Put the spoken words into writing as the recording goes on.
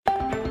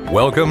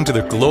Welcome to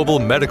the Global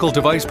Medical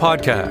Device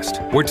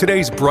Podcast, where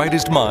today's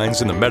brightest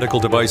minds in the medical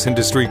device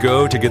industry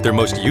go to get their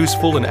most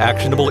useful and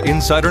actionable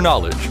insider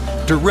knowledge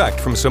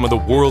direct from some of the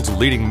world's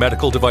leading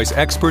medical device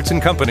experts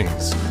and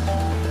companies.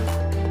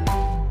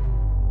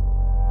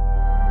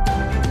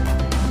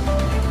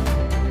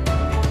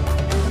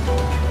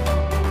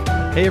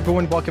 Hey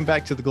everyone, welcome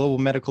back to the Global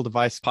Medical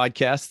Device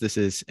Podcast. This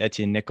is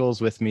Etienne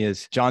Nichols. With me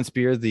is John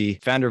Spear, the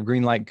founder of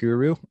Greenlight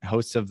Guru,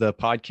 host of the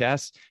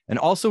podcast. And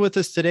also with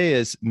us today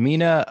is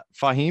Mina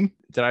Fahim.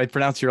 Did I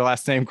pronounce your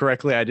last name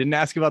correctly? I didn't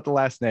ask about the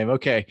last name.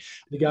 Okay.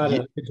 You got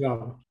it. Good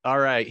job. All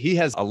right. He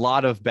has a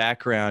lot of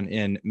background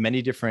in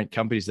many different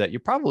companies that you're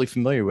probably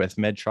familiar with: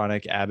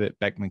 Medtronic, Abbott,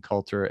 Beckman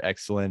Coulter,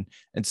 Exelon,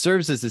 and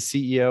serves as the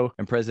CEO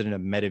and president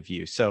of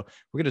MediView. So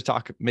we're going to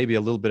talk maybe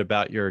a little bit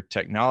about your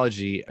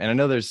technology. And I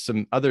know there's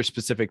some other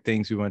specific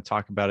things we want to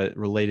talk about it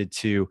related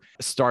to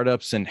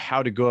startups and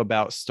how to go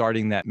about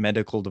starting that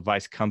medical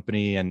device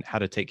company and how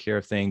to take care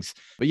of things.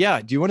 But yeah,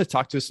 do you want to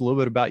talk to us a little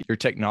bit about your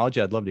technology?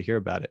 I'd love to hear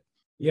about it.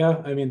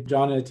 Yeah, I mean,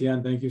 John and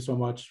Etienne, thank you so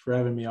much for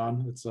having me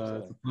on. It's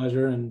a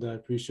pleasure and I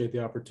appreciate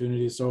the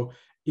opportunity. So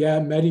yeah,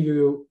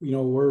 MediView,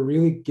 we're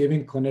really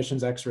giving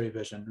clinicians X-ray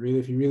vision. Really,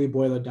 if you really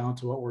boil it down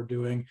to what we're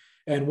doing.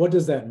 And what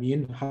does that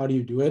mean? How do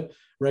you do it,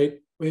 right?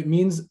 It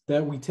means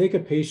that we take a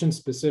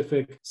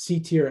patient-specific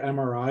CT or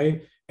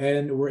MRI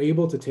and we're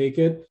able to take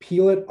it,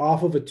 peel it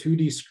off of a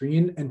 2D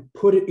screen and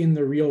put it in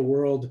the real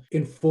world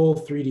in full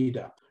 3D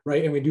depth.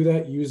 Right. And we do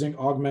that using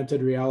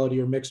augmented reality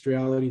or mixed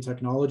reality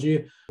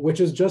technology, which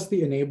is just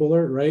the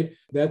enabler, right?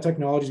 That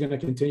technology is going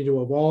to continue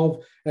to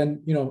evolve and,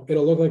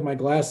 it'll look like my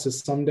glasses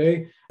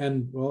someday.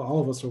 And well,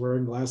 all of us are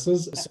wearing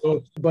glasses.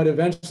 So, but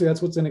eventually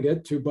that's what's going to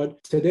get to.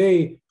 But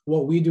today,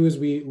 what we do is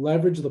we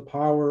leverage the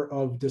power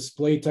of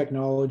display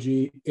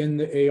technology in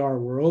the AR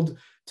world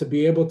to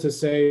be able to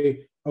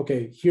say,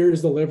 okay,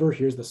 here's the liver,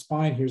 here's the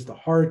spine, here's the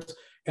heart.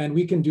 And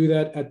we can do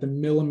that at the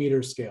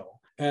millimeter scale.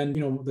 And,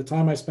 the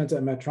time I spent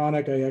at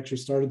Medtronic, I actually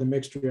started the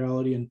mixed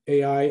reality and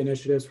AI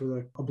initiatives for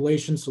the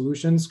ablation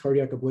solutions,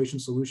 cardiac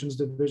ablation solutions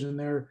division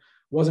there.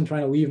 Wasn't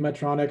trying to leave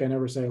Medtronic. I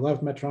never say I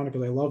left Medtronic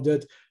because I loved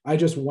it. I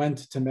just went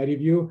to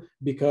MediView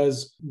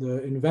because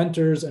the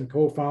inventors and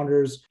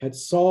co-founders had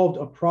solved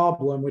a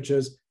problem, which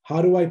is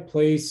how do I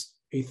place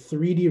a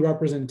 3D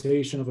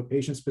representation of a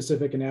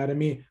patient-specific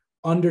anatomy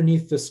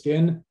underneath the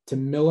skin to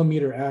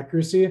millimeter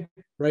accuracy,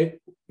 right?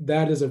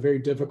 That is a very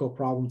difficult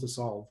problem to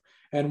solve.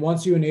 And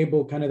once you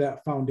enable kind of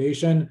that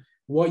foundation,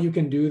 what you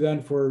can do then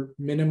for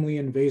minimally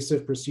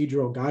invasive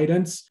procedural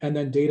guidance and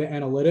then data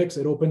analytics,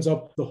 it opens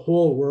up the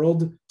whole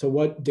world to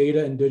what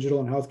data and digital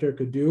and healthcare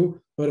could do.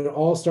 But it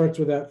all starts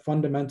with that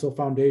fundamental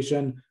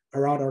foundation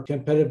around our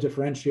competitive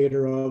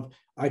differentiator of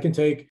I can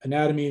take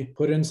anatomy,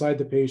 put it inside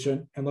the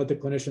patient and let the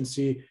clinician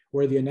see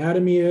where the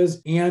anatomy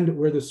is and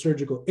where the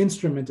surgical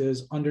instrument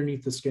is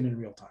underneath the skin in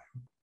real time.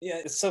 Yeah,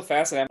 it's so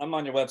fascinating. I'm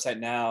on your website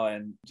now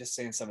and just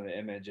seeing some of the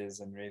images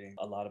and reading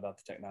a lot about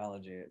the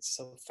technology. It's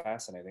so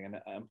fascinating. And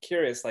I'm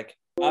curious,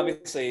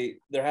 obviously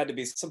there had to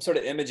be some sort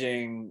of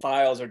imaging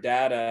files or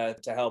data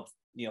to help,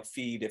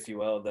 feed, if you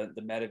will, the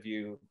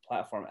MediView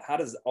platform. How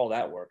does all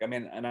that work? I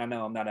mean, and I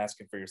know I'm not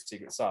asking for your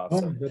secret sauce,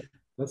 so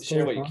let's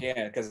share what you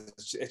can because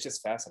it's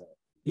just fascinating.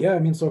 Yeah, I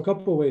mean, so a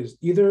couple of ways,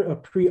 either a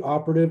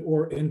preoperative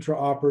or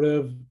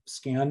intraoperative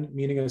scan,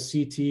 meaning a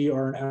CT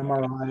or an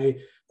MRI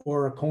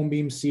or a cone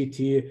beam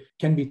CT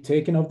can be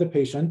taken of the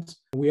patient.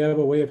 We have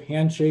a way of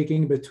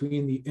handshaking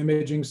between the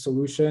imaging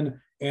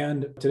solution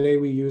and today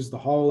we use the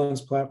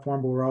HoloLens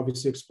platform, but we're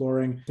obviously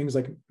exploring things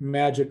like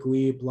Magic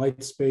Leap,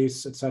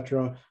 Lightspace, et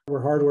cetera.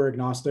 We're hardware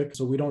agnostic,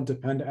 so we don't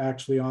depend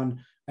actually on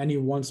any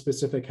one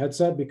specific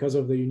headset because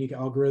of the unique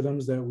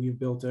algorithms that we've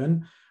built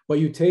in. But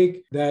you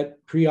take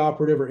that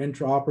preoperative or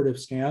intraoperative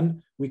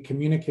scan, we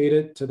communicate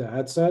it to the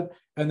headset,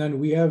 and then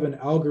we have an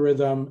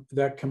algorithm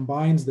that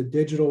combines the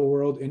digital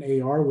world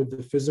in AR with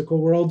the physical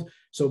world.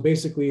 So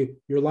basically,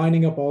 you're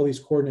lining up all these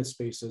coordinate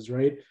spaces,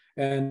 right?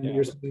 And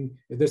you're saying,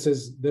 this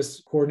is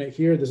this coordinate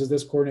here, this is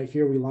this coordinate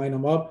here, we line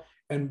them up.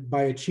 And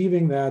by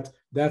achieving that,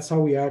 that's how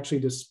we actually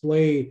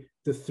display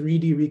the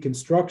 3D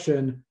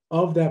reconstruction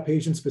of that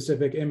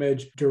patient-specific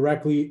image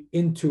directly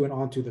into and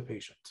onto the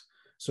patient.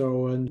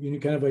 So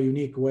kind of a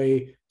unique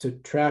way to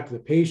track the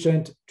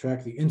patient,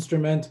 track the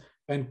instrument,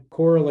 and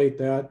correlate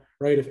that,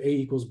 right? If A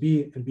equals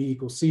B and B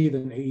equals C,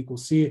 then A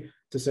equals C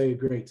to say,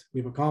 great,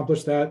 we've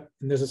accomplished that.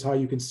 And this is how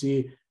you can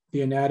see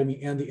the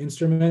anatomy and the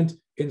instrument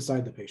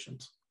inside the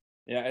patient.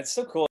 Yeah, it's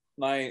so cool.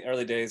 My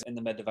early days in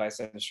the med device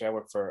industry, I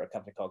worked for a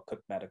company called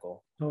Cook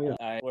Medical. Oh, yeah.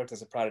 I worked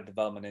as a product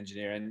development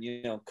engineer. And,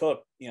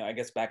 Cook, I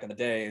guess back in the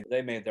day,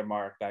 they made their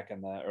mark back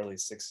in the early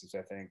 60s,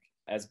 I think,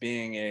 as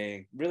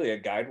being really a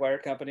guide wire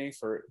company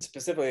for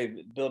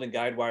specifically building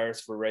guide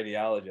wires for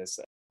radiologists.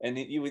 And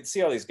you would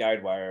see all these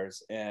guide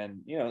wires,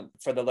 and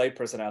for the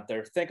layperson out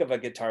there, think of a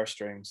guitar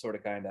string, sort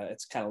of, kind of.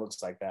 It's kind of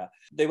looks like that.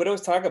 They would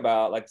always talk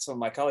about, like some of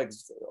my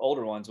colleagues,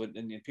 older ones,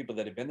 and people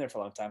that have been there for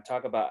a long time,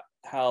 talk about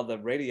how the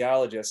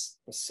radiologist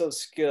was so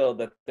skilled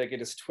that they could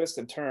just twist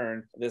and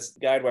turn this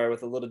guide wire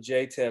with a little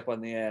J tip on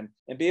the end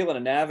and be able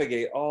to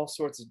navigate all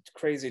sorts of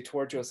crazy,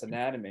 tortuous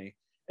anatomy.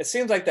 It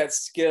seems like that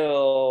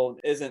skill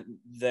isn't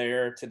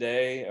there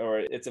today, or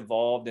it's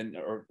evolved,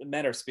 or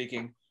men are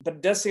speaking. But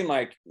it does seem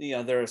like,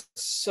 there are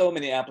so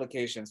many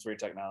applications for your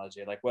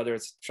technology, like whether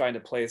it's trying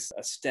to place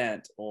a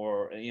stent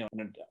or, in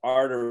an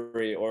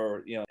artery,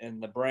 or,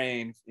 in the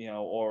brain,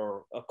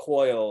 or a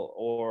coil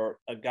or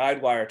a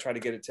guide wire, try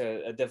to get it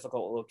to a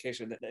difficult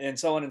location, and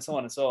so on and so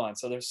on and so on.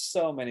 So there's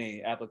so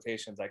many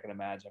applications I can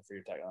imagine for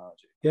your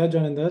technology. Yeah,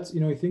 John, and that's,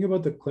 you think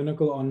about the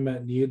clinical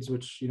unmet needs,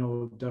 which,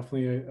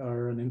 definitely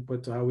are an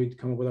input to how we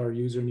come up with our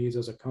user needs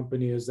as a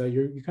company, is that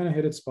you kind of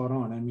hit it spot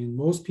on. I mean,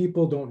 most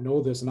people don't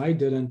know this, and I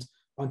didn't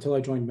until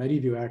I joined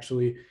Mediview.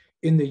 Actually,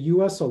 in the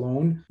US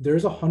alone,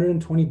 there's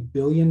 $120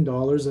 billion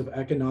of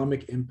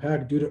economic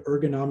impact due to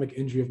ergonomic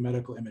injury of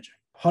medical imaging.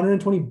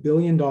 $120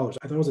 billion. I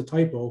thought it was a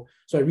typo.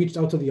 So I reached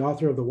out to the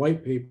author of the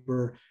white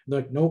paper. They're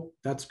like, nope,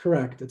 that's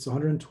correct. It's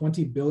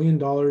 $120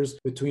 billion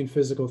between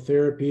physical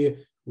therapy,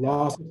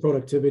 loss of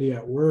productivity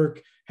at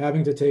work,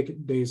 having to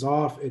take days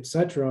off,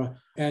 etc.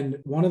 And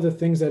one of the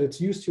things that it's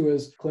used to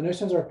is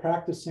clinicians are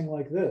practicing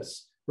like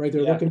this, right?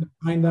 They're looking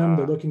behind them,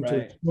 they're looking to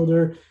the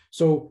shoulder.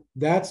 So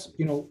that's,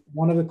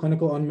 one of the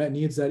clinical unmet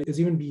needs that is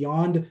even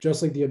beyond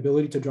just like the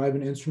ability to drive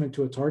an instrument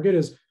to a target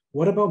is,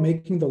 what about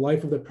making the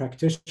life of the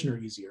practitioner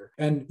easier?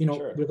 And,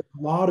 there's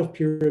a lot of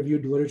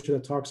peer-reviewed literature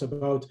that talks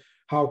about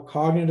how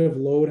cognitive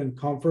load and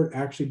comfort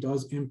actually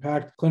does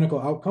impact clinical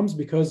outcomes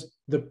because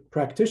the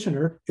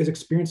practitioner is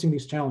experiencing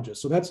these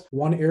challenges. So that's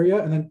one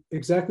area. And then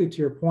exactly to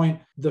your point,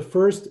 the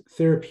first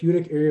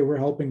therapeutic area we're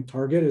helping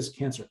target is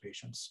cancer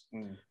patients.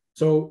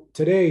 So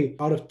today,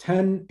 out of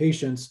 10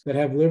 patients that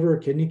have liver or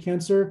kidney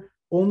cancer,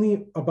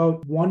 only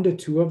about 1 to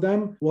 2 of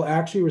them will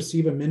actually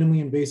receive a minimally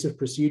invasive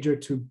procedure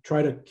to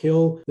try to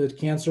kill the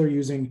cancer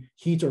using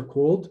heat or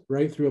cold,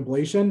 right, through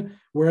ablation.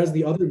 Whereas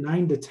the other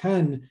 9 to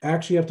 10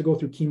 actually have to go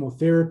through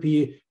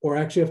chemotherapy or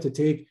actually have to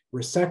take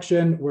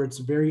resection where it's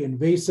very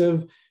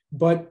invasive.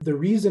 But the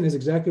reason is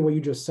exactly what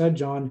you just said,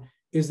 John,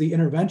 is the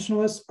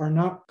interventionalists are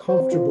not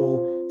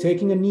comfortable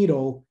taking a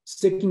needle,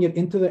 sticking it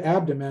into the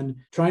abdomen,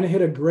 trying to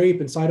hit a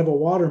grape inside of a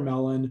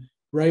watermelon,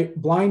 right,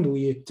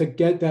 blindly to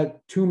get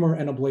that tumor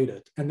and ablate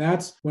it. And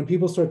that's when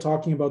people start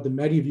talking about the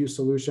Mediview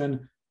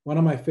solution. One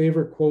of my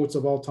favorite quotes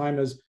of all time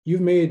is,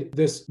 "You've made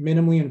this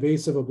minimally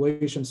invasive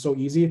ablation so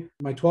easy,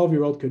 my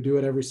 12-year-old could do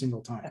it every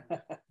single time,"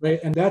 right?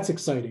 And that's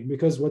exciting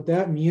because what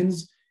that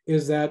means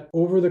is that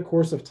over the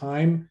course of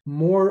time,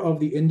 more of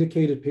the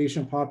indicated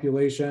patient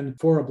population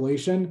for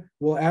ablation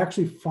will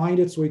actually find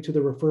its way to the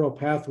referral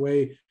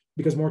pathway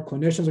because more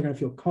clinicians are going to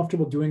feel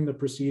comfortable doing the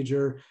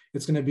procedure.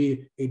 It's going to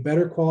be a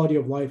better quality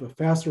of life, a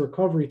faster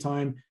recovery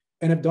time.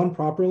 And if done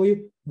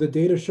properly, the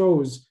data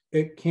shows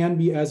it can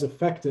be as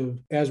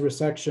effective as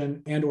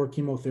resection and or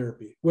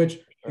chemotherapy, which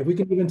if we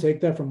can even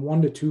take that from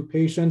 1 to 2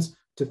 patients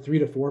to 3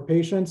 to 4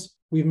 patients,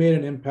 we've made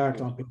an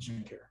impact on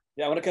patient care.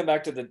 Yeah, I want to come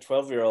back to the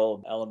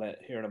 12-year-old element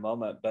here in a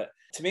moment. But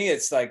to me,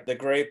 it's like the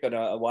grape and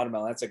a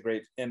watermelon. That's a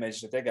great image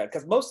to think of.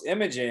 Because most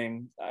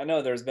imaging, I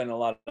know there's been a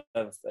lot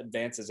of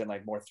advances in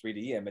like more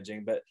 3D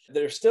imaging, but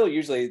they're still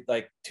usually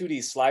like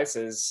 2D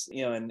slices,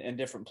 in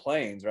different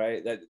planes,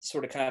 right? That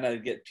sort of kind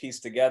of get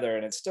pieced together.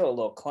 And it's still a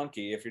little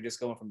clunky if you're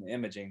just going from the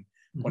imaging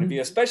point of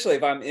view, especially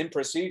if I'm in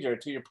procedure.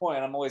 To your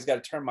point, I'm always got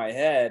to turn my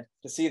head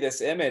to see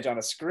this image on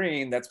a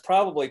screen that's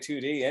probably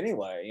 2D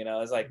anyway.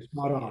 It's like,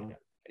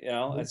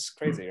 it's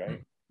crazy,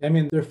 right? I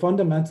mean, they're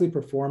fundamentally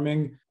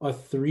performing a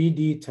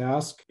 3D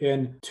task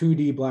in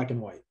 2D black and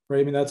white,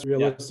 right? I mean, that's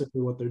realistically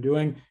what they're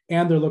doing,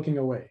 and they're looking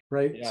away,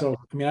 right? Yeah. So,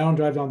 I mean, I don't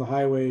drive down the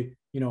highway,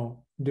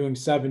 doing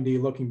 70,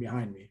 looking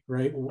behind me,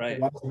 right? Why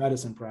is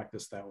medicine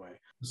practice that way?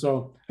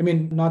 So, I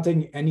mean, not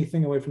taking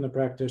anything away from the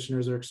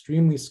practitioners, they're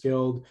extremely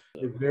skilled,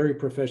 they're very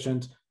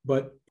proficient,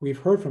 but we've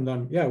heard from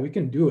them, we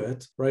can do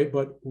it, right?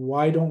 But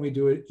why don't we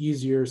do it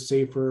easier,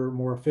 safer,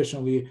 more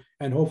efficiently?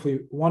 And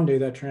hopefully one day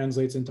that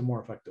translates into more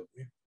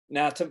effectively.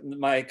 Now, to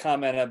my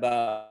comment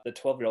about the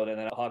 12-year-old, and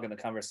then I'll hog in the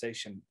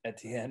conversation at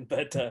the end,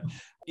 but,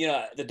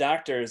 the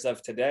doctors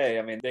of today,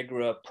 I mean, they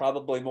grew up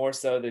probably more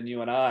so than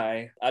you and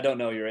I. I don't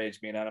know your age,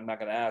 and I'm not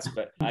going to ask,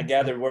 but I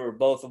gathered we were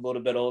both a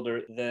little bit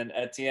older than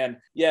Etienne.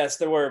 Yes,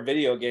 there were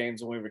video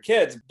games when we were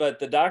kids, but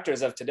the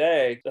doctors of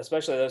today,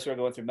 especially those who are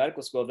going through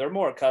medical school, they're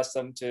more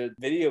accustomed to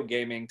video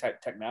gaming type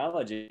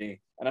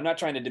technology. And I'm not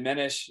trying to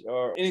diminish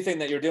or anything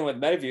that you're doing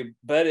with Mediview,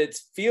 but it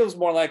feels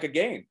more like a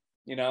game.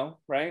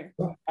 Right?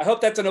 I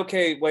hope that's an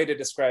okay way to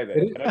describe it.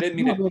 And I didn't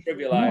mean to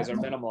trivialize or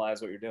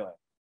minimalize what you're doing.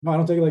 No, I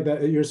don't take it like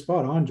that. You're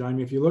spot on, John. I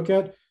mean, if you look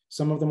at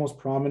some of the most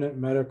prominent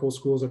medical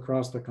schools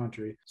across the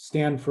country,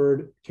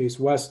 Stanford, Case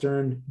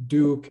Western,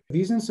 Duke,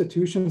 these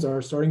institutions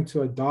are starting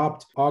to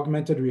adopt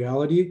augmented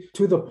reality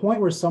to the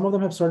point where some of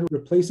them have started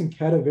replacing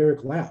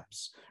cadaveric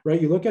labs,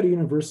 right? You look at a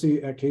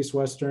university at Case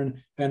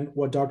Western and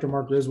what Dr.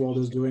 Mark Griswold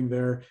is doing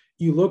there.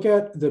 You look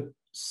at the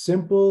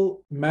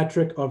simple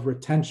metric of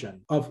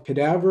retention of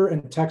cadaver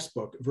and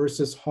textbook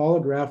versus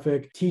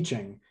holographic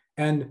teaching.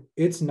 And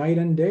it's night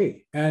and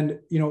day. And,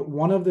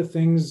 one of the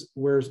things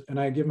where, and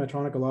I give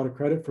Medtronic a lot of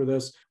credit for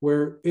this,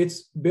 where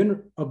it's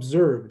been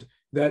observed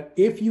that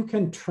if you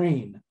can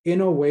train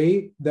in a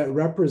way that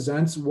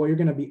represents what you're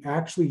going to be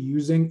actually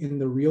using in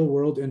the real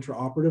world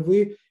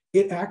intraoperatively,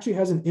 it actually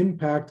has an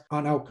impact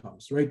on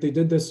outcomes, right? They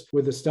did this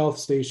with the Stealth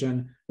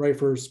Station, right,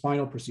 for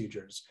spinal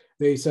procedures.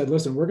 They said,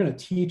 listen, we're going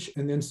to teach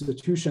in the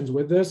institutions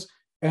with this.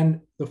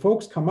 And the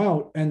folks come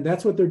out and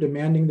that's what they're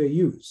demanding they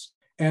use.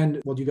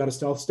 And well, do you got a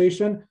Stealth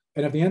Station?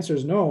 And if the answer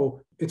is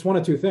no, it's one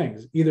of two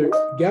things. Either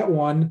get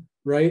one,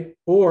 right?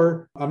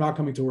 Or I'm not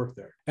coming to work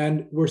there.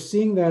 And we're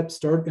seeing that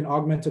start in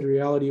augmented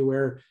reality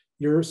where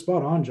you're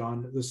spot on,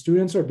 John. The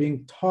students are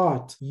being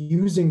taught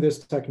using this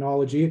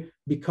technology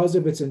because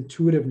of its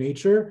intuitive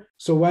nature.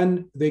 So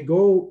when they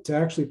go to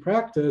actually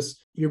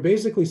practice, you're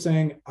basically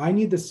saying, I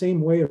need the same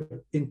way of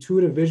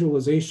intuitive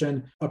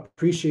visualization,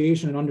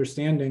 appreciation, and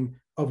understanding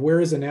of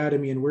where is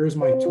anatomy and where is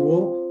my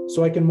tool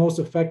so I can most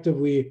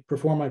effectively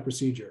perform my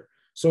procedure.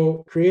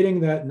 So creating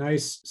that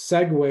nice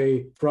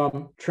segue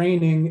from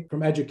training,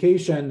 from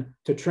education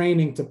to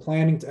training to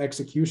planning to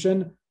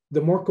execution, the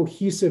more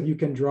cohesive you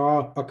can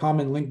draw a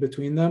common link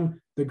between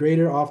them, the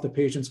greater off the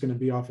patient's going to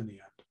be off in the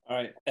end. All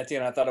right,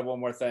 Etienne, I thought of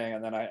one more thing,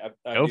 and then I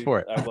go for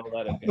it. I will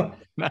let it go.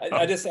 No.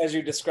 I just, as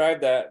you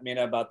described that,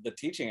 Mina, about the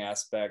teaching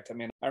aspect,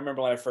 I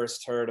remember when I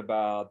first heard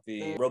about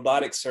the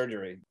robotic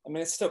surgery.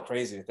 It's still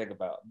crazy to think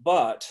about,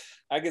 but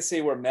I could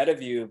see where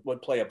MediVue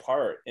would play a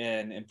part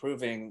in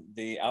improving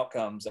the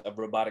outcomes of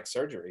robotic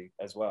surgery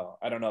as well.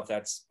 I don't know if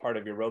that's part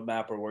of your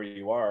roadmap or where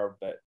you are,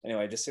 but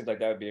anyway, it just seems like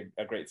that would be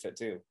a great fit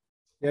too.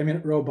 Yeah,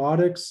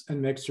 robotics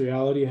and mixed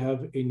reality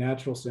have a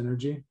natural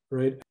synergy,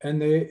 right?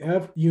 And they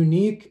have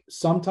unique,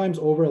 sometimes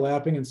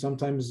overlapping and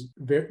sometimes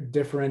very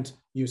different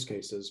use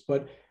cases.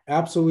 But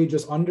absolutely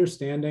just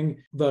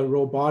understanding the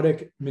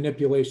robotic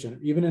manipulation,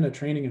 even in a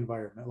training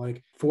environment,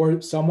 like for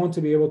someone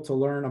to be able to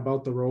learn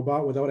about the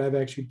robot without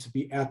having actually to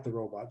be at the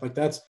robot, like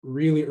that's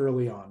really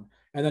early on.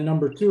 And then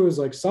number two is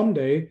like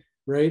someday,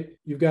 right?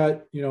 You've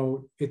got,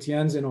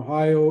 Etienne's in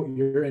Ohio,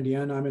 you're in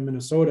Indiana, I'm in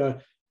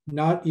Minnesota.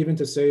 Not even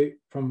to say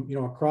from,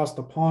 across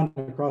the pond,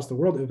 across the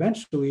world,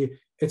 eventually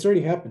it's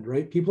already happened,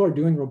 right? People are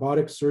doing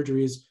robotic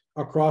surgeries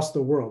across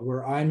the world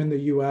where I'm in the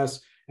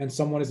US and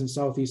someone is in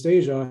Southeast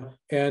Asia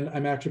and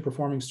I'm actually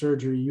performing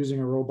surgery using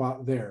a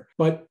robot there.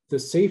 But the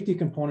safety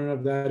component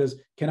of that is,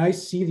 can I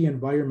see the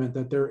environment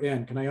that they're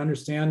in? Can I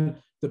understand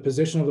the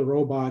position of the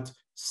robot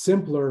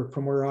simpler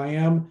from where I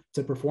am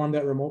to perform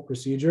that remote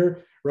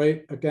procedure,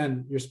 right?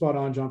 Again, you're spot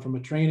on, John, from a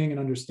training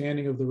and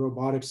understanding of the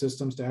robotic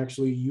systems to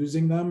actually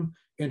using them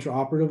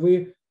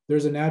intraoperatively,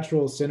 there's a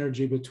natural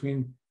synergy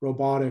between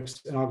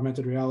robotics and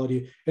augmented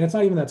reality. And it's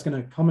not even that's going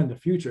to come in the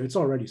future. It's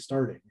already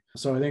starting.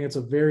 So I think it's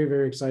a very,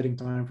 very exciting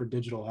time for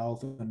digital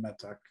health and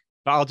medtech.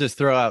 I'll just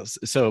throw out,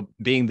 so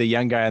being the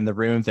young guy in the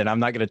room, then I'm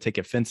not going to take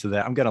offense to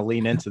that. I'm going to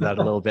lean into that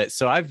a little bit.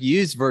 So I've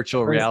used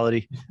virtual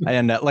reality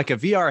and like a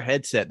VR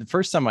headset. The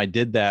first time I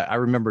did that, I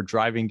remember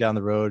driving down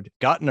the road,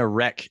 got in a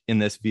wreck in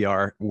this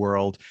VR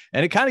world,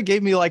 and it kind of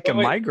gave me like a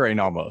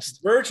migraine almost.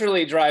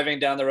 Virtually driving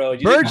down the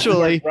road.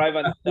 Virtually.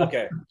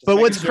 Okay. But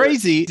what's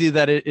crazy is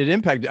that it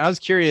impacted. I was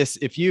curious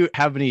if you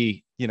have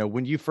any,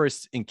 when you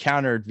first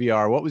encountered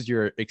VR, what was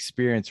your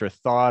experience or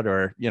thought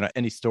or,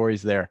 any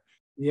stories there?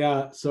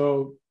 Yeah.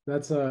 So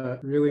that's a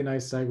really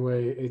nice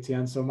segue,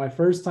 Etienne. So my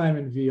first time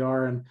in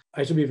VR, and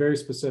I should be very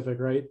specific,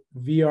 right?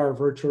 VR,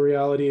 virtual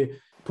reality,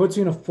 puts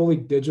you in a fully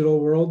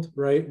digital world,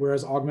 right?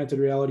 Whereas augmented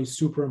reality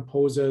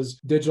superimposes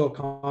digital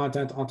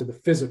content onto the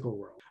physical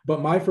world.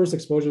 But my first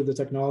exposure to the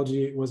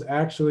technology was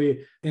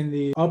actually in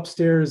the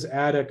upstairs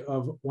attic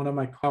of one of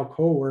my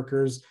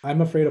co-workers.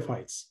 I'm afraid of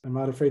heights. I'm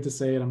not afraid to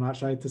say it. I'm not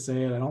shy to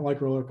say it. I don't like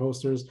roller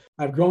coasters.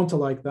 I've grown to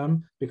like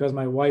them because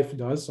my wife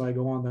does, so I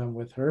go on them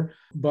with her.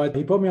 But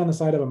he put me on the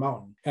side of a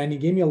mountain and he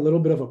gave me a little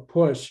bit of a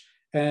push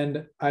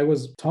and I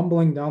was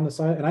tumbling down the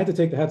side and I had to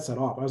take the headset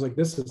off. I was like,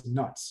 this is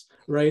nuts,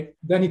 right?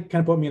 Then he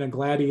kind of put me in a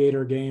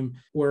gladiator game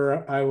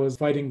where I was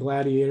fighting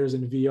gladiators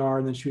in VR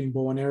and then shooting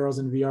bow and arrows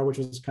in VR, which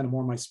was kind of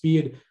more my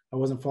speed. I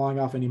wasn't falling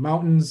off any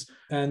mountains.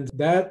 And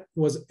that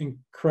was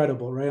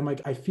incredible, right? I'm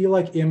like, I feel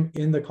like I'm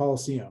in the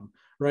Coliseum,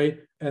 right?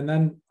 And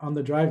then on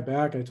the drive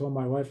back, I told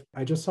my wife,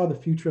 I just saw the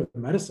future of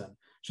medicine.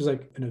 She's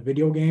like, in a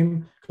video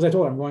game? Because I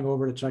told her I'm going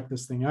over to check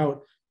this thing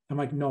out. I'm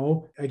like,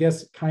 no, I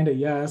guess kind of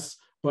yes,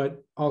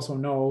 but also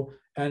no.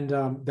 And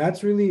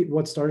that's really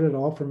what started it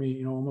all for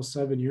me, almost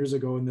 7 years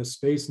ago in this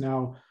space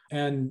now.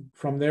 And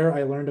from there,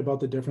 I learned about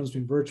the difference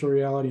between virtual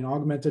reality and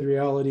augmented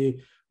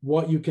reality,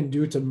 what you can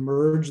do to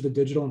merge the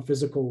digital and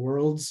physical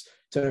worlds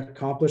to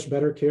accomplish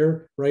better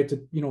care, right?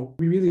 To,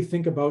 we really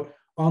think about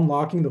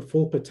unlocking the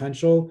full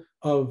potential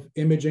of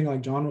imaging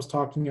like John was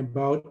talking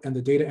about and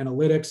the data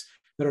analytics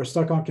that are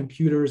stuck on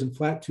computers and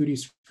flat 2D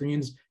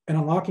screens and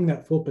unlocking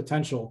that full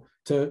potential.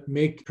 to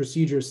make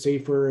procedures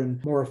safer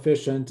and more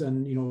efficient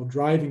and,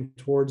 driving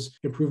towards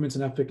improvements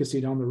in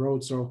efficacy down the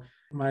road. So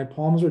my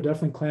palms were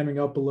definitely clamming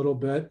up a little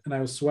bit and I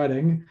was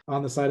sweating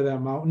on the side of that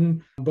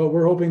mountain. But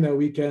we're hoping that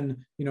we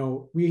can,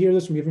 we hear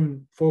this from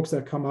even folks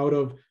that come out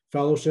of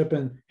fellowship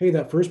and, hey,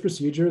 that first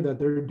procedure that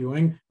they're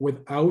doing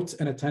without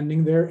an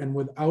attending there and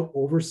without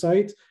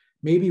oversight,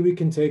 maybe we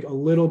can take a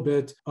little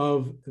bit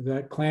of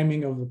that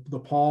clamming of the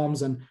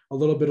palms and a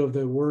little bit of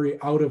the worry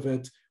out of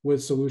it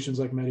with solutions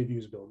like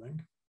Mediview's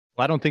building.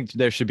 Well, I don't think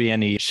there should be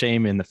any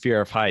shame in the fear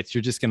of heights.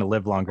 You're just going to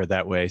live longer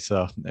that way.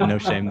 So no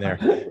shame there.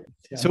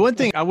 Yeah. So one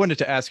thing I wanted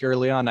to ask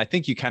early on, I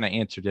think you kind of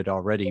answered it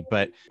already,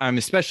 but I'm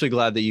especially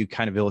glad that you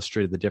kind of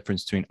illustrated the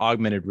difference between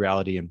augmented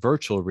reality and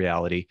virtual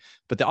reality.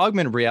 But the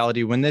augmented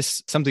reality, when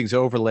something's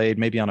overlaid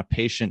maybe on a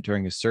patient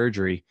during a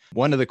surgery,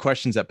 one of the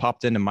questions that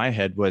popped into my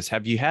head was,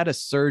 have you had a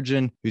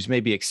surgeon who's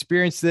maybe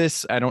experienced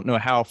this? I don't know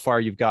how far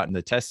you've gotten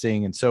the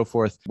testing and so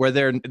forth, where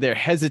they're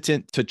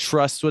hesitant to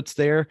trust what's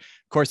there.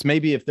 Of course,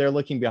 maybe if they're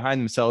looking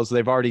behind themselves,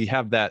 they've already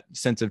have that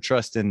sense of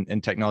trust in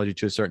technology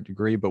to a certain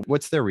degree, but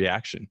what's their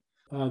reaction?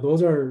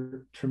 Those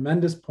are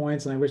tremendous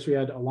points, and I wish we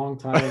had a long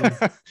time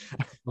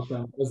with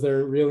them because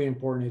they're really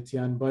important,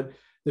 Etienne. But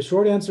the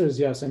short answer is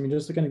yes. I mean,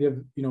 just to kind of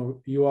give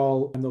you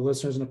all and the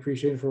listeners an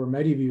appreciation for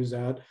where Mediview is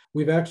at,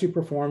 we've actually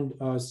performed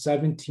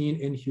 17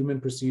 in-human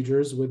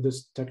procedures with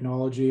this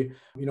technology.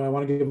 I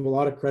want to give a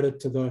lot of credit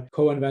to the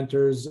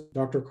co-inventors,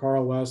 Dr.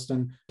 Carl West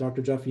and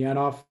Dr. Jeff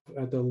Yanoff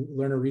at the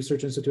Lerner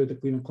Research Institute at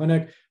the Cleveland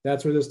Clinic.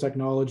 That's where this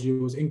technology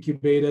was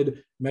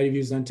incubated.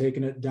 Mediview's then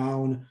taken it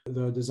down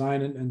the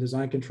design and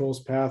design controls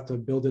path to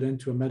build it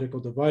into a medical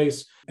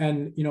device.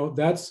 And,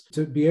 that's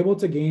to be able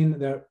to gain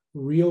that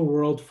real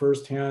world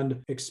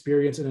firsthand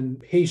experience and in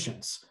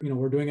patients.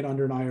 We're doing it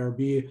under an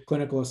IRB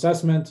clinical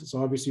assessment.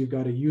 So obviously you've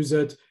got to use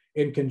it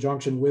in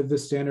conjunction with the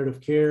standard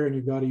of care, and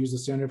you've got to use the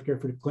standard of care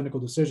for the clinical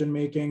decision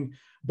making.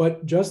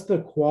 But just the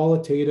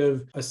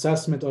qualitative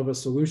assessment of a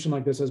solution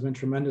like this has been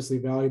tremendously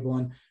valuable.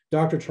 And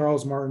Dr.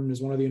 Charles Martin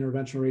is one of the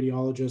interventional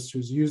radiologists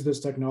who's used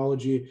this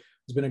technology,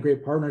 has been a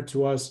great partner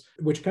to us,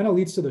 which kind of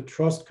leads to the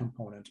trust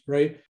component,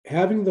 right?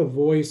 Having the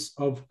voice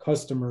of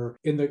customer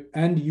in the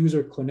end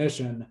user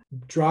clinician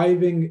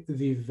driving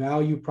the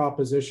value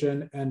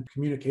proposition and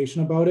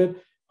communication about it,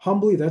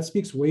 humbly, that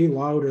speaks way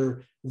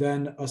louder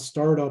than a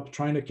startup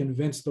trying to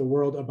convince the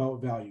world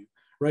about value,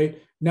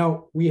 right?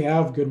 Now, we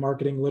have good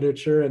marketing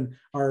literature and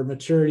our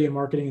maturity in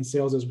marketing and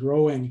sales is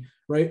growing,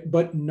 right?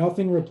 But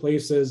nothing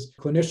replaces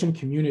clinician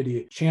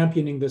community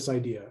championing this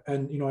idea.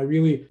 And, I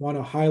really want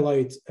to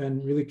highlight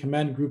and really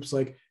commend groups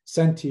like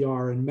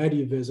Sentiar and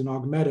Mediviz and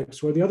Augmetics,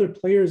 who are the other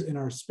players in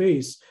our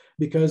space,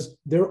 because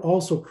they're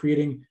also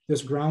creating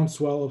this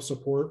groundswell of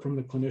support from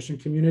the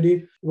clinician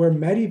community. Where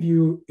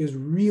Mediview is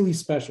really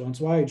special, and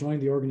that's why I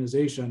joined the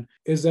organization,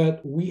 is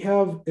that we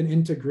have an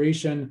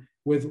integration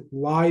with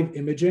live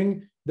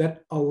imaging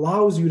that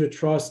allows you to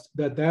trust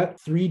that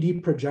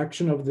 3D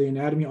projection of the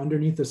anatomy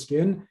underneath the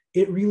skin,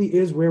 it really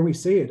is where we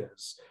say it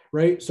is,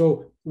 right?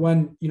 So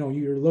when,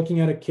 you're looking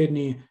at a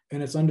kidney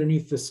and it's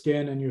underneath the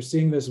skin and you're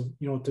seeing this,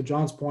 to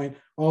John's point,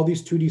 all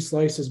these 2D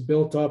slices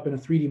built up and a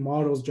 3D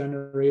model is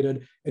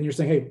generated, and you're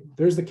saying, hey,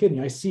 there's the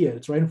kidney, I see it,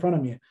 it's right in front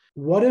of me.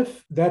 What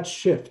if that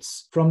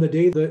shifts from the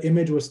day the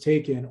image was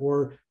taken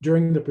or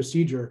during the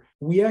procedure?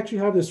 We actually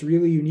have this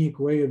really unique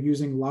way of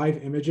using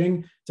live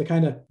imaging to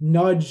kind of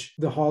nudge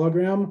the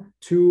hologram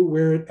to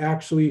where it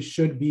actually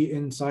should be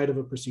inside of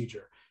a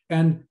procedure.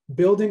 And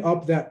building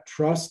up that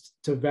trust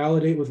to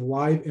validate with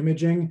live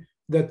imaging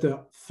that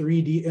the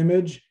 3D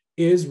image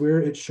is where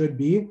it should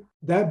be,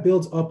 that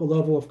builds up a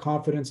level of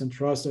confidence and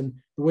trust. And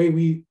the way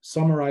we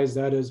summarize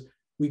that is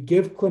we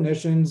give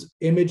clinicians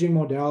imaging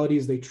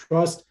modalities they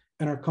trust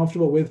and are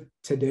comfortable with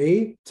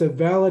today to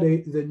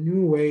validate the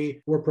new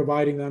way we're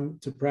providing them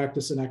to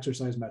practice and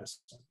exercise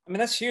medicine. I mean,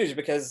 that's huge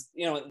because,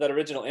 that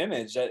original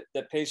image,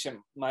 that patient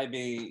might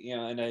be,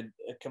 in a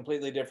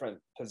completely different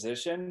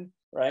position,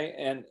 right?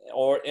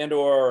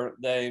 Or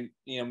they,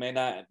 may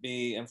not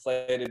be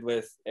inflated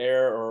with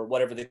air or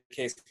whatever the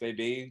case may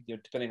be,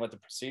 depending what the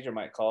procedure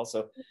might call.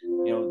 So,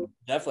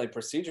 definitely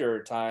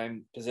procedure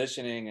time,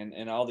 positioning,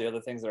 and all the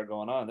other things that are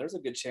going on, there's a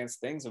good chance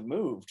things have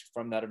moved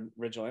from that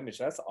original image.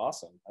 That's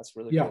awesome. That's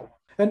really cool.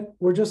 And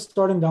we're just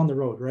starting down the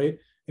road, right?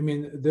 I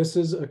mean, this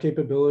is a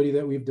capability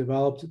that we've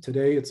developed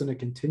today. It's going to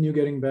continue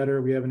getting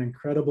better. We have an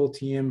incredible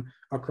team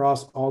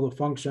across all the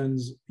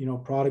functions,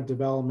 product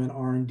development,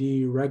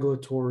 R&D,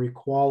 regulatory,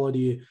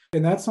 quality.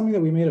 And that's something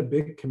that we made a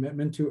big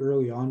commitment to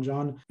early on,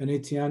 John and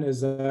Etienne,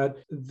 is that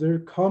there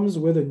comes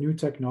with a new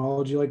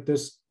technology like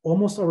this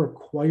almost a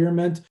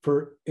requirement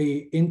for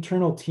an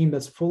internal team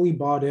that's fully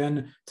bought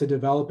in to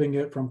developing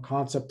it from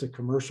concept to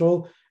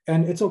commercial.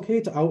 And it's okay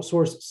to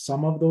outsource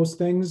some of those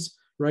things,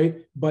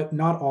 right? But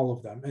not all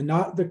of them, and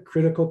not the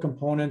critical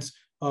components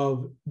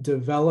of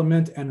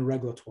development and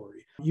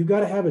regulatory. you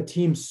got to have a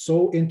team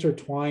so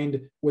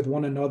intertwined with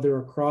one another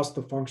across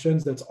the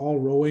functions that's all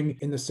rowing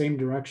in the same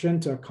direction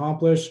to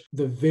accomplish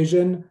the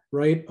vision,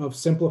 right, of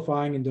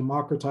simplifying and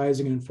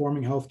democratizing and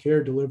informing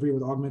healthcare delivery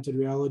with augmented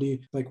reality,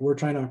 like we're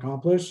trying to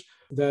accomplish.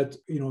 That,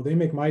 they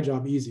make my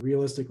job easy,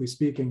 realistically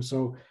speaking.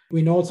 So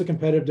we know it's a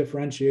competitive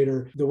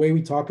differentiator. The way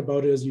we talk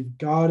about it is you've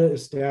got to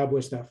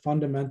establish that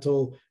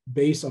fundamental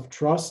base of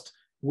trust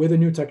with a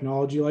new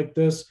technology like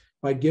this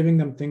by giving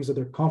them things that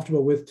they're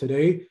comfortable with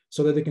today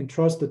so that they can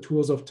trust the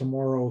tools of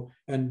tomorrow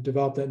and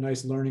develop that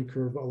nice learning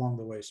curve along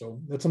the way. So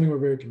that's something we're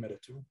very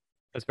committed to.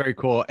 That's very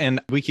cool.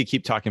 And we could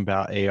keep talking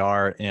about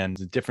AR and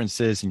the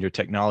differences in your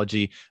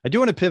technology. I do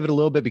want to pivot a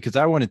little bit because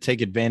I want to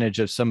take advantage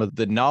of some of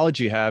the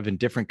knowledge you have in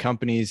different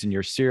companies and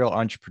your serial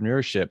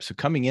entrepreneurship. So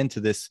coming into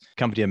this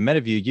company of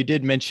MediView, you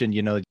did mention,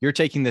 you're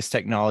taking this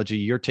technology,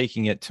 you're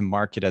taking it to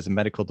market as a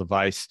medical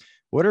device.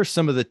 What are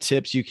some of the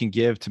tips you can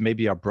give to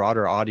maybe our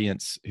broader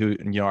audience who,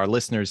 our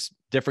listeners,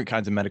 different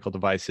kinds of medical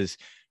devices,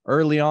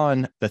 early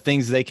on, the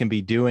things they can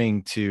be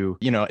doing to,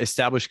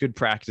 establish good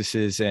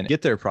practices and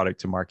get their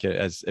product to market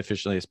as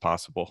efficiently as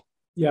possible?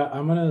 Yeah,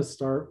 I'm going to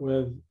start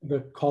with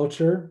the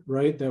culture,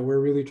 right, that we're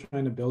really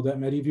trying to build at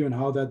MediView and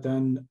how that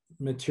then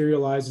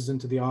materializes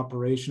into the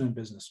operation and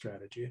business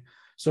strategy.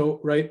 So,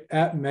 right,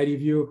 at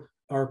MediView,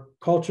 our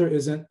culture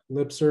isn't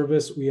lip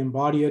service. We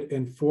embody it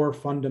in 4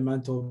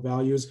 fundamental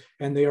values,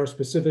 and they are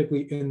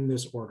specifically in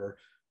this order: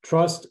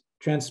 trust,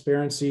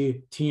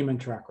 transparency, team, and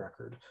track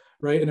record.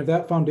 Right. And if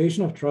that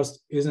foundation of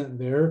trust isn't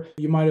there,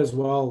 you might as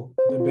well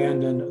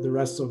abandon the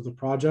rest of the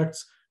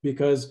projects,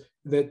 because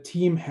the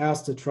team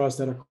has to trust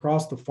that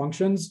across the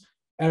functions,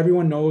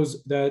 everyone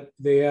knows that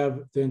they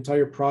have the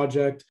entire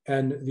project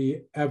and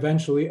the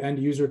eventually end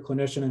user,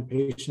 clinician, and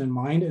patient in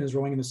mind and is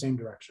rowing in the same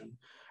direction.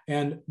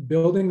 And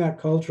building that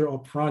culture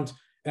up front,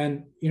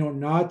 and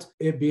not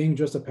it being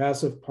just a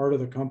passive part of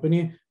the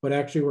company, but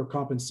actually where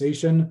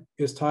compensation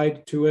is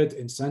tied to it,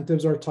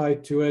 incentives are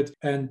tied to it,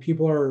 and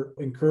people are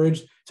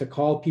encouraged to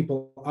call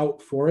people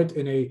out for it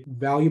in a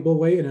valuable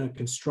way, in a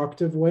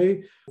constructive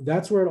way.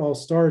 That's where it all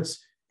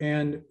starts.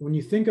 And when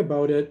you think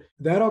about it,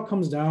 that all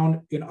comes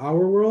down in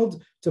our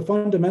world to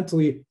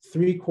fundamentally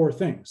 3 core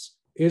things.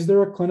 Is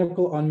there a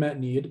clinical unmet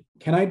need?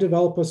 Can I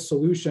develop a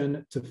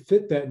solution to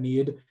fit that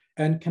need?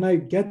 And can I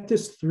get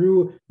this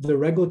through the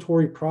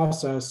regulatory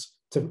process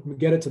to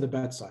get it to the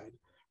bedside,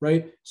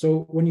 right?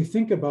 So when you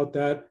think about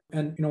that,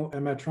 and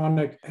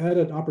Medtronic had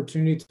an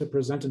opportunity to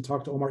present and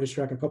talk to Omar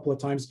Ishrak a couple of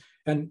times,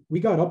 and we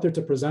got up there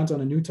to present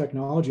on a new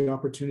technology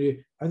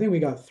opportunity. I think we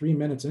got 3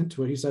 minutes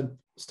into it. He said,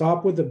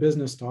 "Stop with the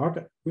business talk."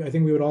 I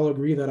think we would all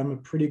agree that I'm a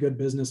pretty good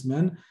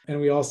businessman.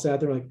 And we all sat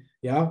there like,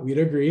 yeah, we'd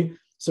agree.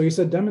 So he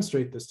said,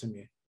 "Demonstrate this to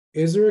me.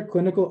 Is there a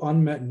clinical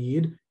unmet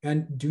need?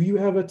 And do you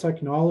have a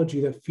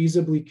technology that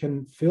feasibly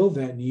can fill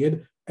that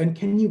need? And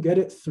can you get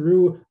it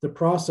through the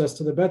process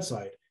to the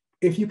bedside?"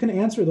 If you can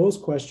answer those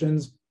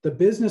questions, the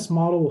business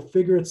model will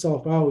figure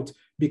itself out,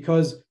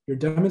 because you're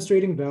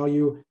demonstrating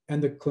value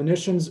and the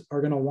clinicians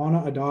are going to want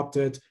to adopt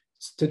it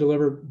to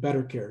deliver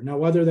better care. Now,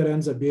 whether that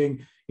ends up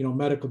being,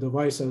 medical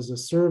device as a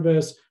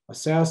service, a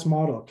SaaS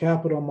model, a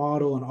capital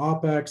model, an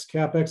OpEx,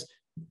 CapEx,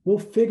 we'll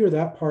figure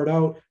that part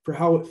out for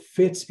how it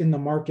fits in the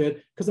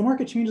market, because the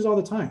market changes all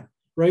the time,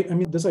 right? I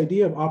mean, this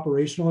idea of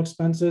operational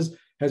expenses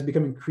has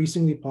become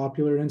increasingly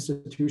popular in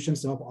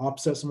institutions to help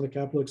offset some of the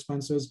capital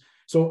expenses.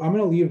 So I'm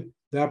going to leave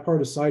that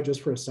part aside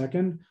just for a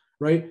second,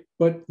 right?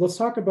 But let's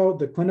talk about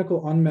the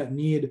clinical unmet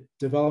need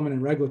development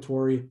and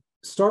regulatory.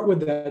 Start with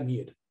that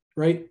need,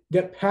 right?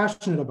 Get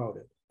passionate about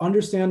it.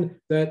 Understand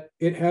that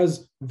it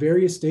has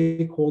various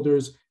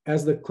stakeholders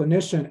as the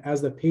clinician,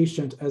 as the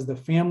patient, as the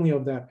family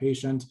of that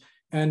patient.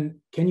 And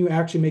can you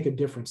actually make a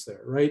difference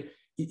there, right?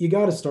 You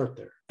got to start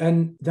there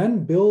and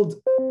then build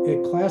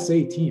a class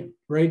A team,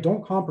 right?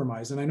 Don't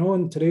compromise. And I know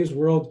in today's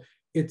world,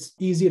 it's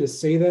easy to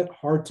say that,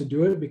 hard to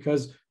do it,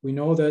 because we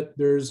know that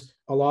there's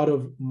a lot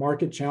of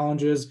market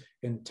challenges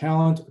in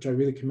talent, which I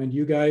really commend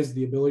you guys,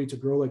 the ability to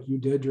grow like you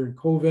did during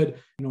COVID.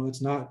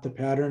 It's not the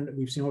pattern that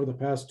we've seen over the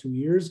past 2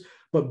 years,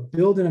 but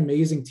build an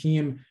amazing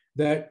team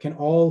that can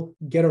all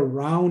get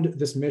around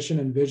this mission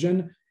and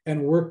vision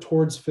and work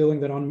towards filling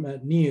that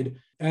unmet need,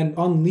 and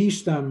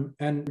unleash them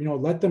and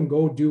let them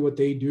go do what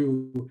they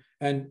do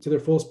and to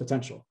their fullest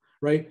potential,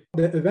 right?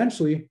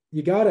 Eventually,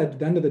 you got to, at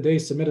the end of the day,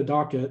 submit a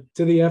docket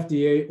to the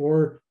FDA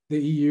or the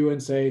EU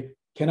and say,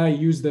 can I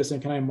use this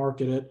and can I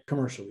market it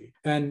commercially?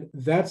 And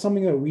that's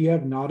something that we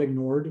have not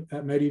ignored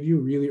at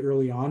MediView really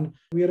early on.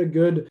 We had a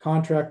good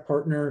contract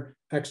partner,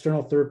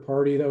 external third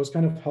party that was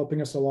kind of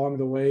helping us along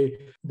the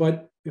way.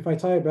 But if I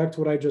tie it back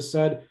to what I just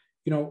said,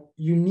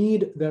 you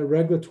need that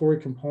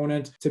regulatory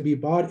component to be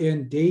bought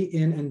in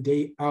and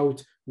day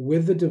out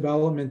with the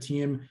development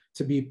team,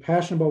 to be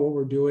passionate about what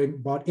we're doing,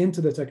 bought into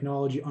the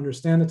technology,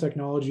 understand the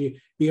technology,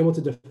 be able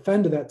to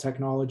defend that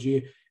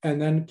technology, and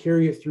then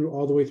carry it through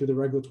all the way through the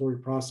regulatory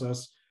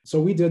process. So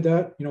we did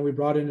that. We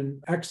brought in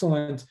an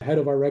excellent head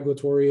of our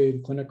regulatory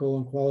and clinical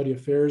and quality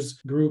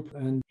affairs group,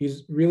 and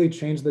he's really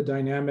changed the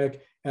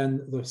dynamic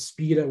and the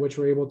speed at which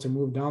we're able to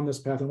move down this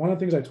path. And one of the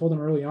things I told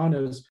him early on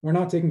is we're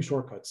not taking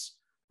shortcuts,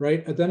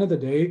 right? At the end of the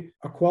day,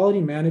 a quality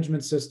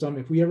management system,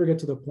 if we ever get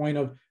to the point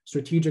of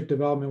strategic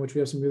development, which we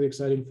have some really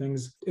exciting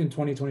things in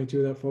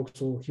 2022 that folks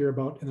will hear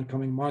about in the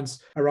coming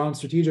months around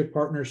strategic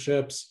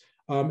partnerships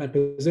and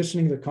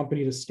positioning the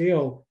company to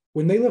scale,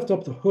 when they lift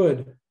up the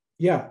hood,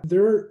 yeah,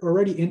 they're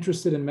already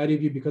interested in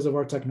Mediview because of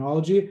our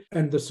technology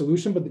and the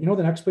solution. But the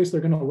next place they're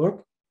going to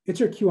look, it's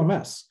your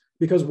QMS.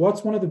 Because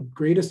what's one of the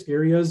greatest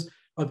areas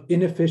of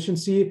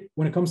inefficiency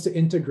when it comes to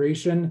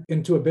integration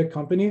into a big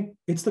company?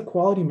 It's the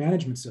quality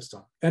management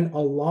system. And a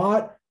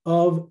lot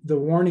of the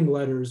warning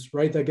letters,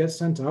 right, that get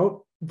sent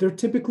out, they're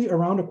typically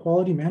around a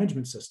quality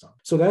management system.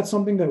 So that's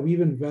something that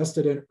we've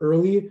invested in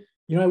early.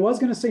 I was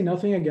going to say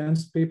nothing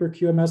against paper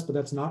QMS, but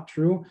that's not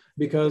true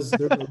because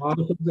there's a lot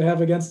of things they have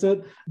against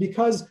it.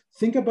 Because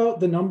think about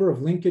the number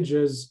of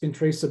linkages in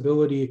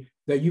traceability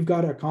that you've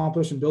got to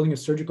accomplish in building a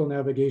surgical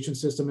navigation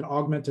system in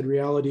augmented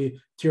reality,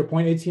 to your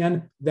point,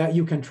 Etienne, that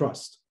you can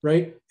trust,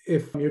 right?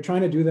 If you're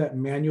trying to do that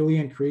manually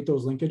and create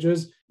those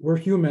linkages, we're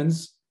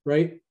humans,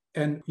 right?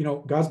 And,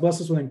 God's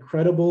blessed us with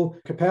incredible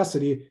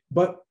capacity,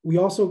 but we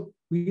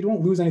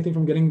don't lose anything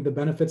from getting the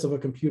benefits of a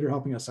computer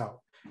helping us out.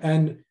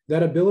 And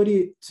that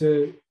ability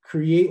to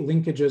create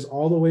linkages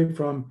all the way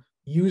from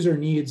user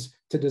needs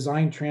to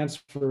design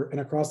transfer and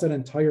across that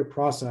entire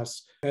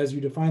process, as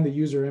you define the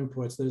user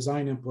inputs, the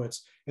design inputs,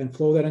 and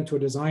flow that into a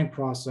design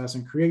process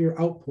and create your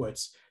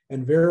outputs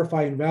and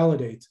verify and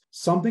validate,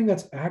 something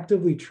that's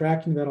actively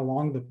tracking that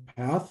along the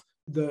path,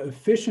 the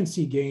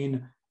efficiency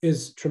gain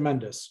is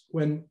tremendous.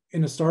 When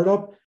in a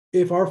startup,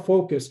 if our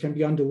focus can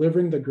be on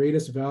delivering the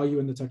greatest value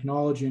in the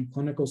technology and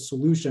clinical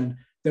solution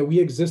that we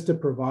exist to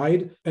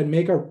provide and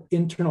make our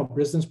internal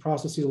business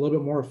processes a little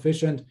bit more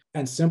efficient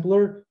and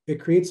simpler, it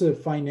creates a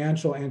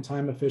financial and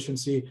time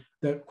efficiency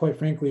that, quite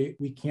frankly,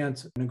 we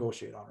can't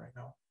negotiate on right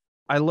now.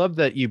 I love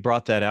that you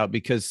brought that out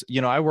because,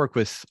 I work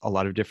with a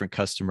lot of different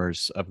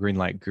customers of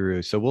Greenlight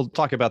Guru. So we'll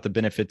talk about the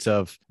benefits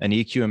of an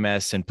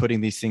EQMS and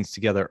putting these things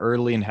together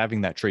early and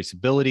having that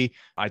traceability.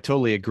 I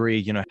totally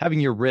agree.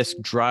 Having your risk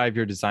drive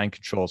your design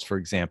controls, for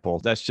example,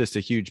 that's just a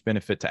huge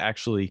benefit to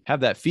actually have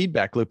that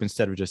feedback loop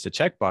instead of just a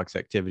checkbox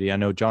activity. I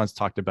know John's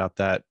talked about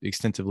that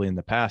extensively in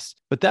the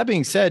past. But that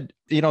being said,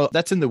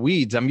 that's in the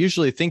weeds. I'm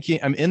usually thinking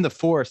I'm in the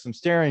forest. I'm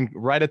staring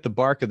right at the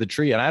bark of the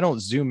tree and I don't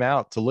zoom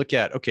out to look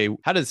at, okay,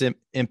 how does it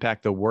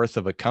impact the worth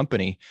of a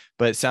company?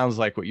 But it sounds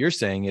like what you're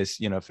saying is,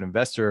 if an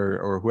investor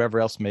or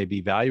whoever else may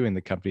be valuing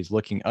the company is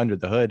looking under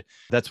the hood,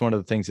 that's one of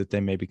the things that they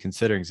may be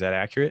considering. Is that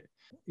accurate?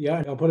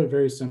 Yeah, I'll put it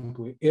very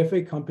simply. If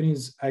a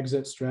company's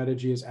exit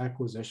strategy is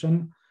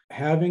acquisition,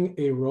 having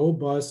a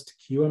robust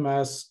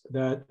QMS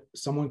that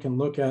someone can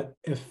look at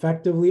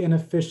effectively and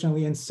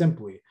efficiently and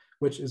simply,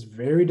 which is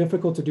very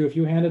difficult to do. If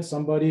you handed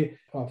somebody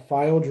a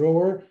file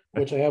drawer,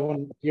 which I have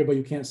one here, but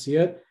you can't see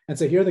it, and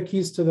say, here are the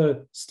keys to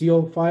the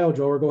steel file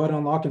drawer, go ahead and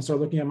unlock and start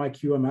looking at my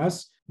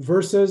QMS,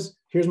 versus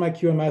here's my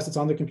QMS, it's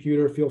on the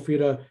computer, feel free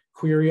to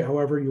query it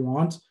however you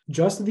want.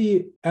 Just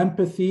the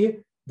empathy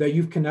that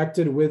you've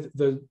connected with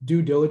the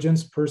due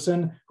diligence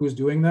person who's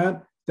doing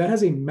that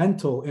has a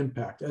mental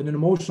impact, an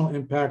emotional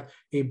impact,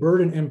 a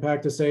burden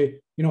impact to say,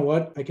 you know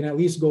what, I can at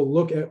least go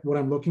look at what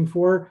I'm looking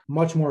for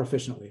much more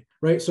efficiently,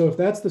 right? So if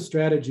that's the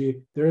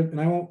strategy there, and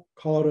I won't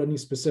call out any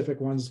specific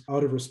ones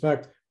out of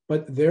respect,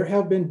 but there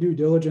have been due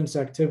diligence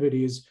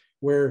activities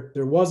where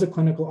there was a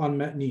clinical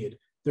unmet need.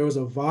 There was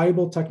a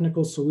viable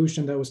technical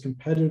solution that was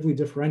competitively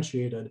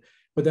differentiated.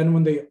 But then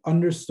when they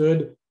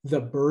understood the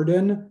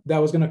burden that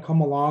was going to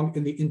come along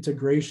in the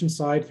integration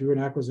side through an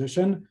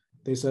acquisition,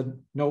 they said,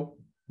 nope,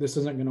 this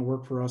isn't going to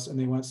work for us. And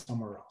they went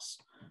somewhere else.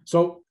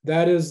 So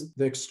that is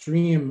the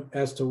extreme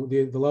as to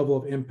the level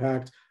of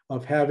impact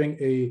of having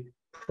a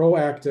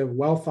proactive,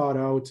 well thought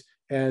out,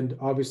 and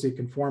obviously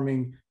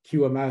conforming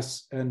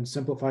QMS and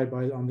simplified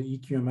on the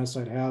EQMS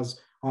side has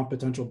on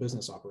potential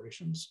business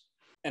operations.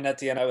 And at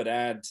the end, I would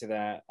add to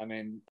that,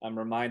 I'm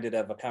reminded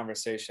of a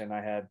conversation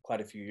I had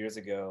quite a few years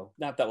ago,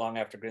 not that long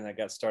after Greenlight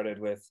got started,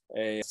 with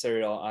a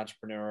serial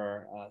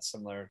entrepreneur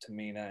similar to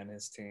Mina and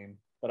his team,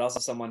 but also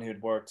someone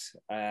who'd worked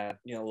at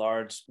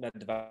large med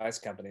device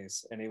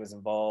companies, and he was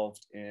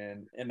involved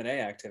in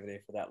M&A activity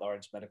for that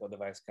large medical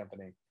device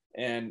company.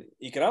 And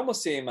you could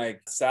almost see him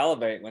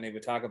salivate when he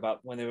would talk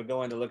about when they were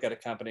going to look at a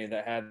company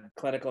that had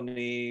clinical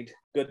need,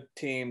 good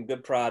team,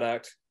 good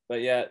product, but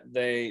yet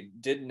they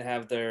didn't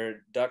have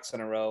their ducks in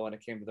a row when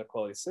it came to their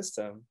quality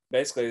system.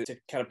 Basically, to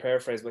kind of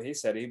paraphrase what he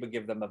said, he would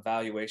give them a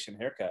valuation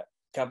haircut.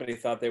 Company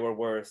thought they were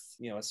worth,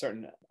 a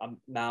certain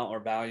amount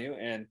or value.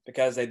 And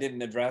because they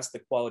didn't address the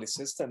quality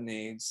system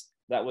needs,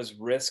 that was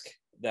risk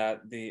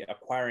that the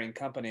acquiring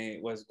company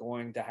was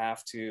going to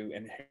have to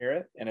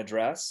inherit and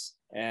address.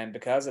 And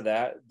because of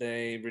that,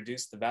 they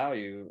reduced the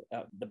value.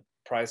 The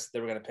price they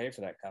were going to pay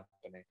for that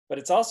company. But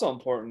it's also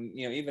important,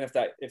 even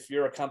if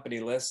you're a company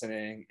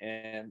listening,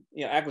 and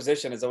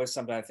acquisition is always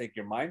something I think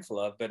you're mindful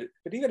of, but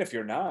even if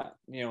you're not,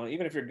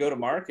 even if you're go to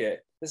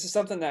market, this is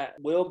something that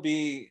will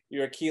be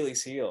your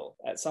Achilles heel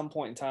at some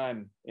point in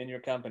time in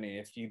your company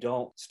if you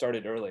don't start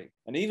it early.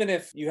 And even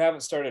if you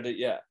haven't started it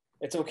yet,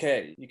 it's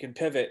okay. You can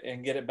pivot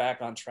and get it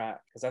back on track.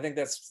 Because I think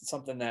that's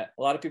something that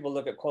a lot of people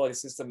look at quality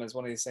system as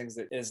one of these things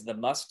that is the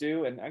must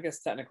do. And I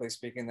guess technically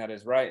speaking, that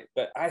is right.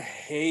 But I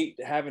hate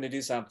having to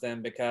do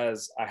something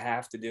because I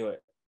have to do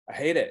it. I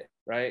hate it,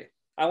 right?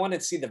 I want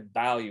to see the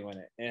value in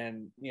it.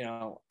 And,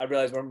 I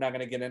realize we're not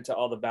going to get into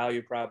all the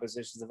value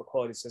propositions of a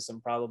quality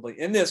system probably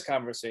in this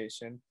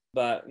conversation.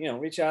 But,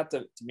 reach out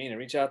to Mina,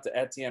 reach out to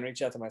Etienne,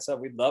 reach out to myself.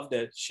 We'd love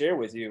to share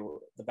with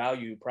you the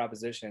value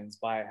propositions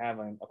by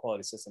having a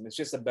quality system. It's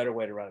just a better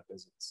way to run a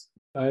business.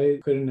 I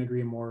couldn't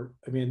agree more.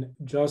 I mean,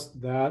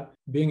 just that,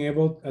 being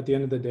able at the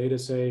end of the day to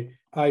say,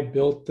 I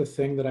built the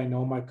thing that I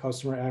know my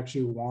customer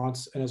actually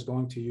wants and is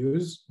going to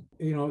use. At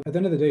the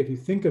end of the day, if you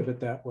think of it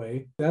that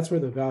way, that's where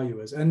the value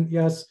is. And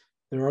yes,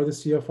 there are the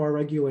CFR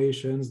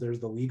regulations, there's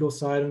the legal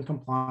side and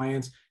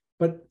compliance,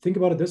 but think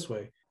about it this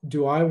way.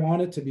 Do I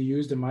want it to be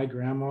used in my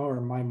grandma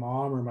or my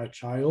mom or my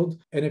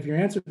child? And if your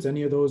answer to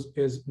any of those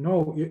is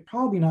no, you're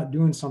probably not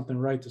doing something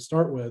right to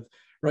start with,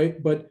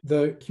 right? But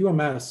the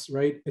QMS,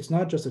 right? It's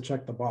not just to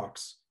check the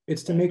box.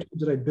 It's to make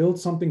sure that I build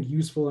something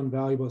useful and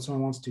valuable that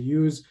someone wants to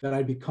use, that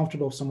I'd be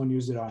comfortable if someone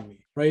used it on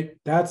me, right?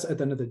 That's at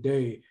the end of the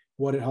day,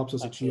 what it helps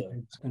us achieve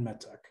in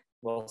MedTech.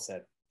 Well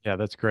said. Yeah,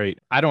 that's great.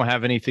 I don't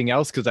have anything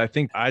else because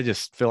I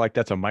just feel like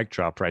that's a mic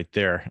drop right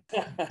there.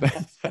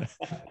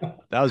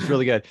 That was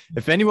really good.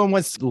 If anyone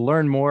wants to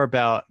learn more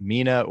about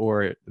Mina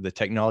or the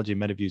technology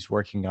MediView is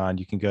working on,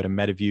 you can go to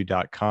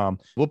mediview.com.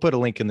 We'll put a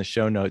link in the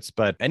show notes.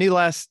 But any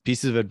last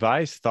pieces of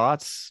advice,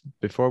 thoughts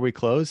before we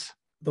close?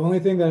 The only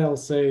thing that I'll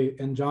say,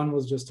 and John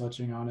was just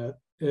touching on it,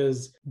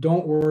 is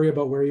don't worry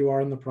about where you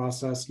are in the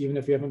process. Even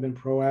if you haven't been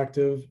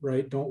proactive,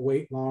 right? Don't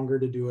wait longer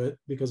to do it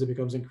because it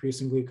becomes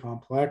increasingly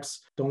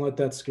complex. Don't let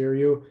that scare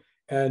you,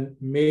 and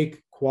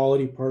make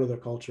quality part of the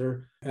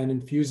culture and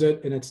infuse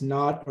it. And it's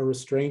not a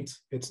restraint.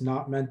 It's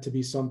not meant to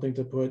be something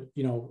to put,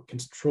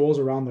 controls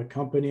around the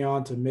company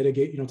on to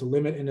mitigate, to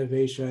limit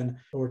innovation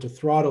or to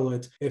throttle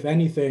it. If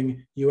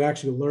anything, you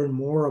actually learn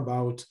more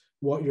about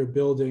what you're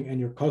building and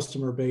your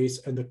customer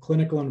base and the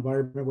clinical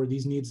environment where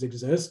these needs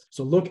exist.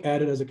 So look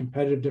at it as a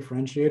competitive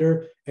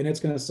differentiator, and it's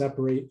going to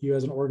separate you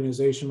as an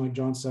organization, like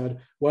John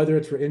said, whether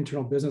it's for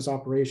internal business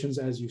operations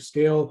as you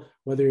scale,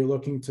 whether you're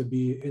looking to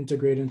be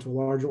integrated into a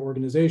larger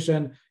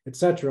organization, et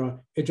cetera.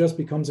 It just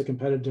becomes a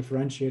competitive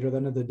differentiator. At the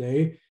end of the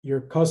day,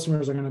 your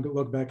customers are going to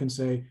look back and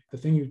say, the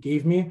thing you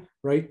gave me,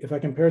 right? If I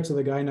compare it to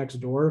the guy next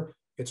door,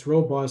 it's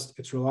robust,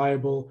 it's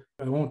reliable.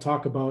 I won't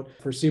talk about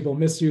foreseeable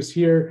misuse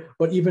here,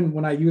 but even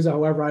when I use it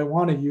however I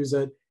want to use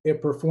it,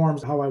 it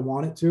performs how I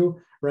want it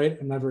to, right?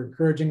 I'm never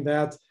encouraging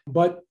that,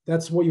 but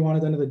that's what you want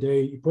at the end of the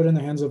day. You put it in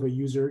the hands of a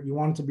user, you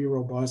want it to be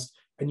robust,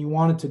 and you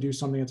want it to do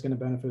something that's going to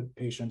benefit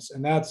patients.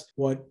 And that's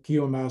what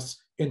QMS,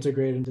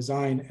 integrated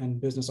design and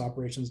business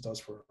operations, does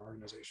for an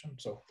organization.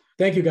 So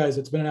thank you guys.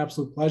 It's been an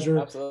absolute pleasure.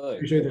 Absolutely.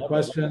 Appreciate the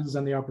questions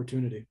and the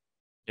opportunity.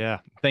 Yeah.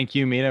 Thank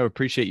you, Mina. I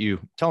appreciate you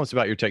telling us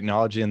about your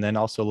technology and then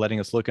also letting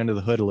us look under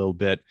the hood a little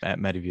bit at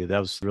MediView. That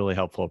was really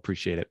helpful.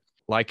 Appreciate it.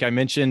 Like I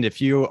mentioned,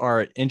 if you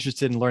are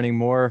interested in learning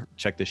more,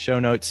 check the show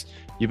notes.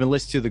 You've been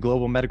listening to the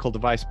Global Medical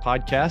Device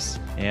Podcast,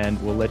 and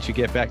we'll let you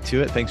get back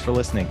to it. Thanks for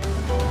listening.